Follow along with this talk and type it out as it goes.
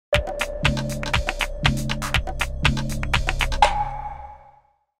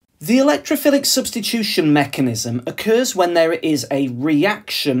The electrophilic substitution mechanism occurs when there is a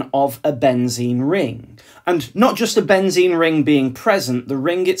reaction of a benzene ring. And not just a benzene ring being present, the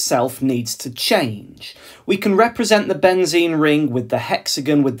ring itself needs to change. We can represent the benzene ring with the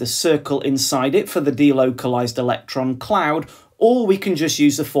hexagon with the circle inside it for the delocalized electron cloud, or we can just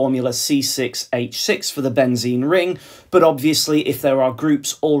use the formula C6H6 for the benzene ring, but obviously if there are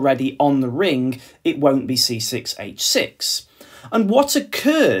groups already on the ring, it won't be C6H6. And what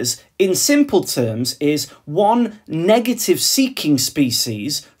occurs, in simple terms, is one negative seeking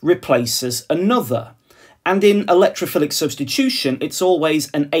species replaces another. And in electrophilic substitution, it's always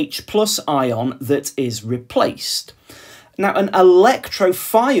an H+ ion that is replaced. Now, an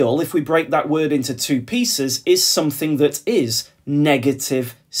electrophile, if we break that word into two pieces, is something that is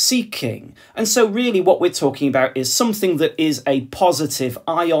negative seeking. And so really what we're talking about is something that is a positive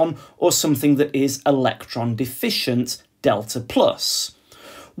ion or something that is electron deficient, delta plus.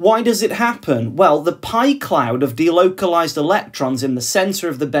 Why does it happen? Well, the pi cloud of delocalized electrons in the center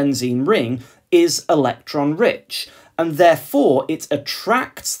of the benzene ring is electron rich, and therefore it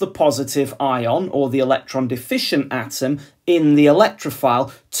attracts the positive ion or the electron deficient atom in the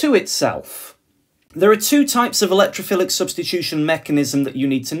electrophile to itself. There are two types of electrophilic substitution mechanism that you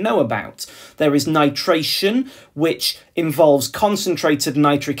need to know about. There is nitration, which involves concentrated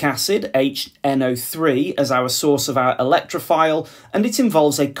nitric acid, HNO3, as our source of our electrophile, and it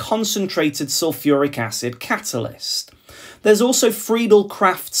involves a concentrated sulfuric acid catalyst. There's also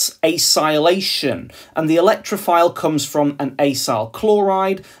Friedel-Crafts Acylation, and the electrophile comes from an acyl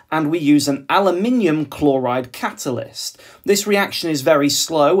chloride, and we use an aluminium chloride catalyst. This reaction is very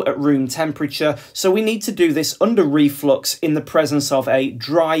slow at room temperature, so we need to do this under reflux in the presence of a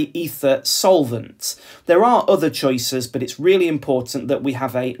dry ether solvent. There are other choices, but it's really important that we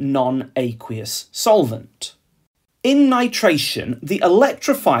have a non-aqueous solvent. In nitration, the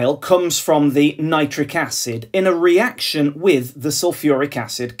electrophile comes from the nitric acid in a reaction with the sulfuric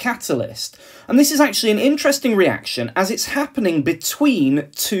acid catalyst. And this is actually an interesting reaction as it's happening between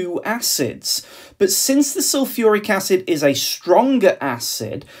two acids. But since the sulfuric acid is a stronger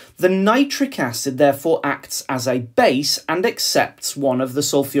acid, the nitric acid therefore acts as a base and accepts one of the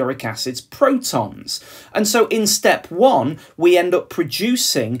sulfuric acid's protons. And so in step one, we end up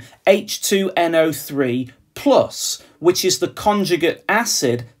producing H2NO3+, which is the conjugate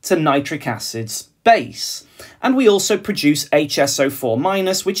acid to nitric acid's base. And we also produce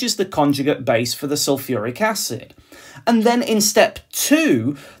HSO4-, which is the conjugate base for the sulfuric acid. And then in step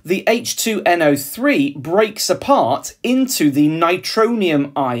two, the H2NO3 breaks apart into the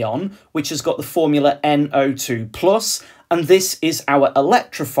nitronium ion, which has got the formula NO2+, and this is our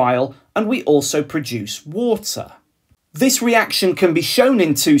electrophile, and we also produce water. This reaction can be shown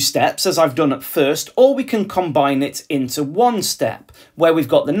in two steps, as I've done at first, or we can combine it into one step, where we've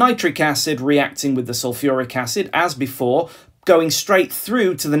got the nitric acid reacting with the sulfuric acid, as before, going straight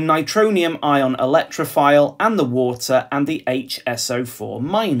through to the nitronium ion electrophile and the water and the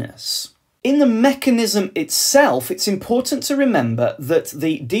HSO4-. In the mechanism itself, it's important to remember that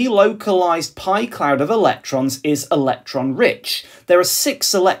the delocalized pi cloud of electrons is electron-rich. There are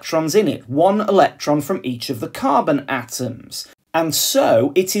 6 electrons in it, 1 electron from each of the carbon atoms. And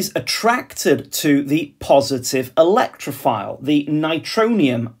so it is attracted to the positive electrophile, the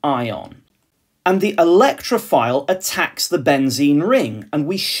nitronium ion. And the electrophile attacks the benzene ring, and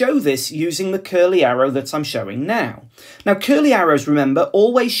we show this using the curly arrow that I'm showing now. Now, curly arrows, remember,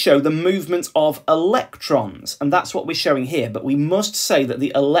 always show the movement of electrons, and that's what we're showing here, but we must say that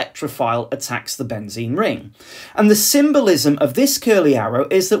the electrophile attacks the benzene ring. And the symbolism of this curly arrow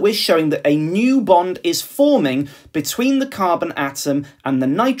is that we're showing that a new bond is forming between the carbon atom and the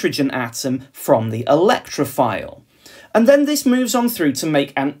nitrogen atom from the electrophile. And then this moves on through to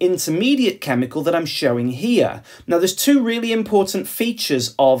make an intermediate chemical that I'm showing here. Now, there's two really important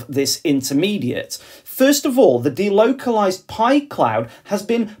features of this intermediate. First of all, the delocalized pi cloud has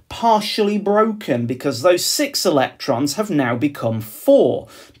been partially broken because those 6 electrons have now become 4,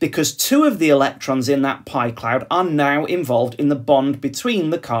 because 2 of the electrons in that pi cloud are now involved in the bond between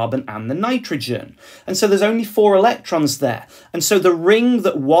the carbon and the nitrogen. And so there's only 4 electrons there. And so the ring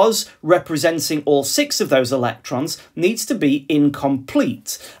that was representing all 6 of those electrons needs to be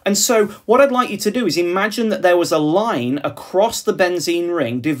incomplete. And so what I'd like you to do is imagine that there was a line across the benzene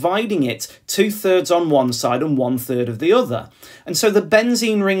ring dividing it 2/3 on one side and 1/3 of the other. And so the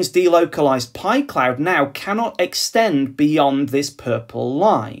benzene ring's delocalized pi cloud now cannot extend beyond this purple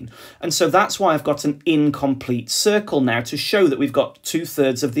line. And so that's why I've got an incomplete circle now to show that we've got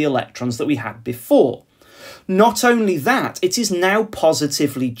 2/3 of the electrons that we had before. Not only that, it is now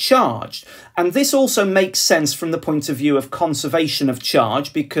positively charged. And this also makes sense from the point of view of conservation of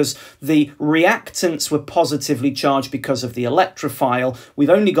charge, because the reactants were positively charged because of the electrophile. We've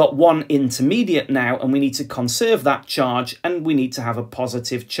only got one intermediate now, and we need to conserve that charge, and we need to have a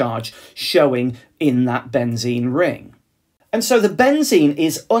positive charge showing in that benzene ring. And so the benzene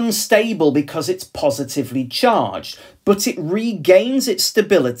is unstable because it's positively charged, but it regains its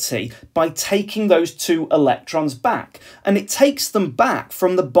stability by taking those two electrons back. And it takes them back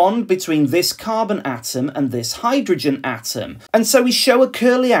from the bond between this carbon atom and this hydrogen atom. And so we show a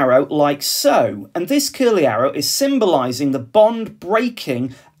curly arrow like so. And this curly arrow is symbolizing the bond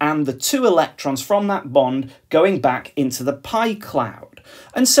breaking and the two electrons from that bond going back into the pi cloud.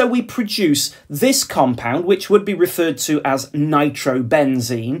 And so we produce this compound, which would be referred to as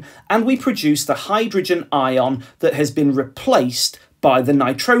nitrobenzene, and we produce the hydrogen ion that has been replaced by the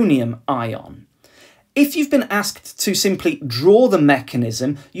nitronium ion. If you've been asked to simply draw the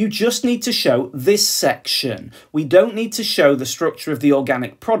mechanism, you just need to show this section. We don't need to show the structure of the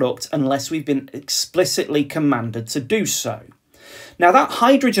organic product unless we've been explicitly commanded to do so. Now, that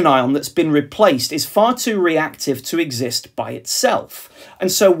hydrogen ion that's been replaced is far too reactive to exist by itself.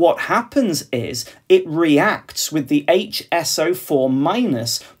 And so what happens is it reacts with the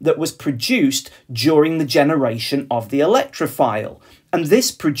HSO4- that was produced during the generation of the electrophile. And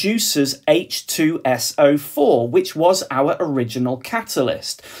this produces H2SO4, which was our original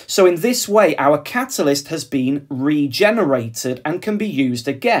catalyst. So in this way, our catalyst has been regenerated and can be used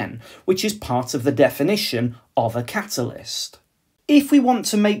again, which is part of the definition of a catalyst. If we want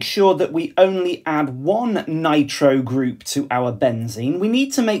to make sure that we only add one nitro group to our benzene, we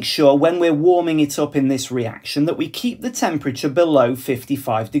need to make sure when we're warming it up in this reaction that we keep the temperature below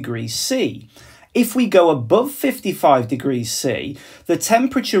 55 degrees C. If we go above 55 degrees C, the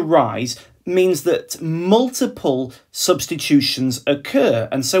temperature rise means that multiple substitutions occur,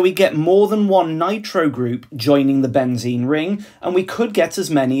 and so we get more than one nitro group joining the benzene ring, and we could get as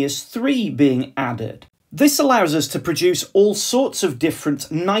many as 3 being added. This allows us to produce all sorts of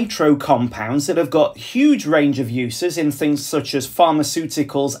different nitro compounds that have got huge range of uses in things such as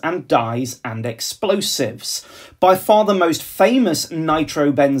pharmaceuticals and dyes and explosives. By far the most famous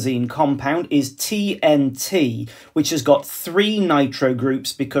nitrobenzene compound is TNT, which has got 3 nitro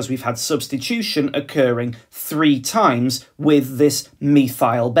groups because we've had substitution occurring 3 times with this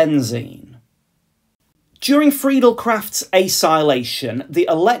methyl benzene. During Friedel-Crafts acylation, the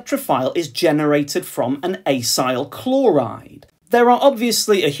electrophile is generated from an acyl chloride. There are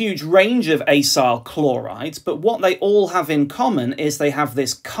obviously a huge range of acyl chlorides, but what they all have in common is they have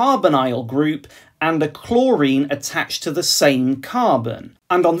this carbonyl group and a chlorine attached to the same carbon.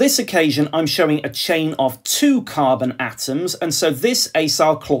 And on this occasion, I'm showing a chain of 2 carbon atoms, and so this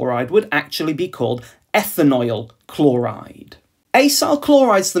acyl chloride would actually be called ethanoyl chloride. Acyl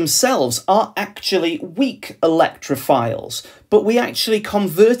chlorides themselves are actually weak electrophiles, but we actually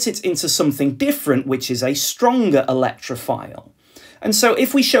convert it into something different, which is a stronger electrophile. And so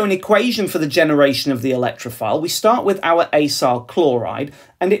if we show an equation for the generation of the electrophile, we start with our acyl chloride,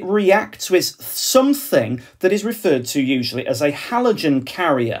 and it reacts with something that is referred to usually as a halogen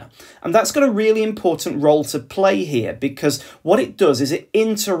carrier. And that's got a really important role to play here, because what it does is it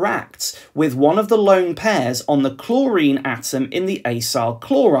interacts with one of the lone pairs on the chlorine atom in the acyl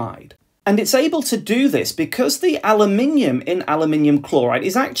chloride. And it's able to do this because the aluminium in aluminium chloride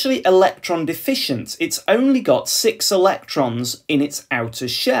is actually electron deficient. It's only got 6 electrons in its outer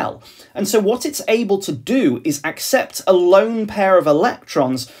shell. And so what it's able to do is accept a lone pair of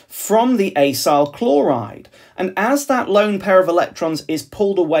electrons from the acyl chloride. And as that lone pair of electrons is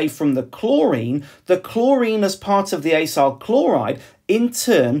pulled away from the chlorine as part of the acyl chloride in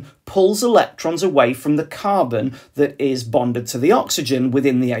turn pulls electrons away from the carbon that is bonded to the oxygen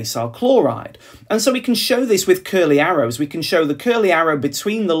within the acyl chloride. And so we can show this with curly arrows. We can show the curly arrow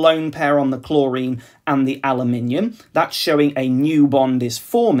between the lone pair on the chlorine and the aluminium. That's showing a new bond is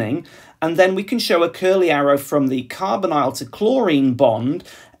forming. And then we can show a curly arrow from the carbonyl to chlorine bond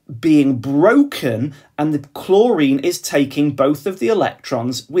being broken, and the chlorine is taking both of the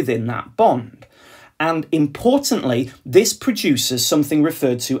electrons within that bond. And importantly, this produces something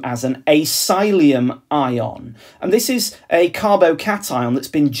referred to as an acylium ion. And this is a carbocation that's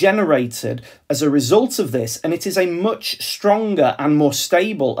been generated as a result of this, and it is a much stronger and more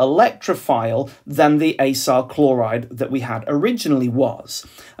stable electrophile than the acyl chloride that we had originally was.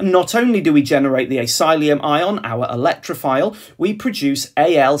 And not only do we generate the acylium ion, our electrophile, we produce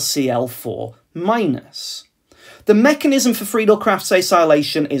AlCl4-. The mechanism for Friedel-Crafts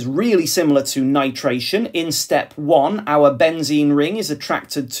acylation is really similar to nitration. In step 1, our benzene ring is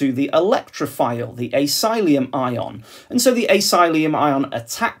attracted to the electrophile, the acylium ion. And so the acylium ion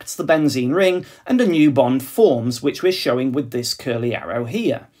attacks the benzene ring and a new bond forms, which we're showing with this curly arrow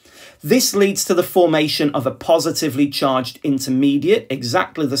here. This leads to the formation of a positively charged intermediate,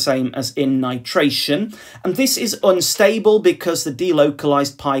 exactly the same as in nitration, and this is unstable because the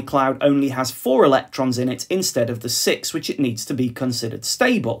delocalized pi cloud only has 4 electrons in it instead of the 6, which it needs to be considered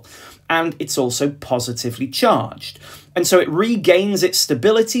stable, and it's also positively charged. And so it regains its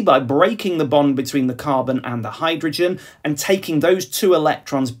stability by breaking the bond between the carbon and the hydrogen and taking those 2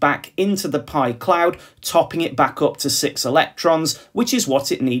 electrons back into the pi cloud, topping it back up to 6 electrons, which is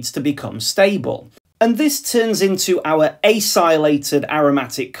what it needs to become stable. And this turns into our acylated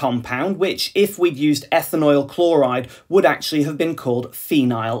aromatic compound, which, if we'd used ethanoyl chloride, would actually have been called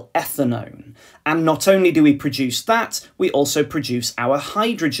phenylethanone. And not only do we produce that, we also produce our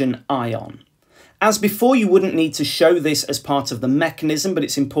hydrogen ion. As before, you wouldn't need to show this as part of the mechanism, but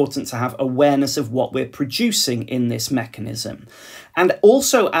it's important to have awareness of what we're producing in this mechanism. And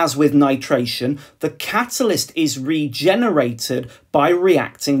also, as with nitration, the catalyst is regenerated by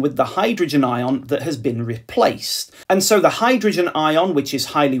reacting with the hydrogen ion that has been replaced. And so the hydrogen ion, which is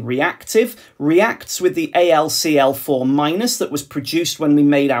highly reactive, reacts with the AlCl4- that was produced when we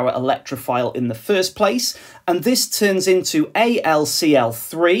made our electrophile in the first place, and this turns into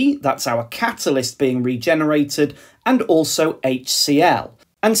AlCl3, that's our catalyst being regenerated, and also HCl.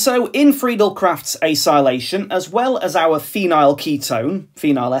 And so in Friedel-Crafts acylation, as well as our phenyl ketone,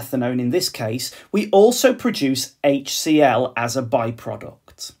 phenylethanone in this case, we also produce HCl as a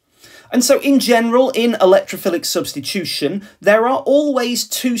byproduct. And so in general, in electrophilic substitution, there are always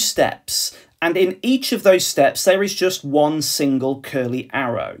 2 steps, and in each of those steps there is just one single curly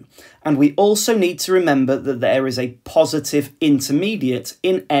arrow. And we also need to remember that there is a positive intermediate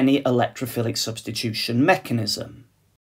in any electrophilic substitution mechanism.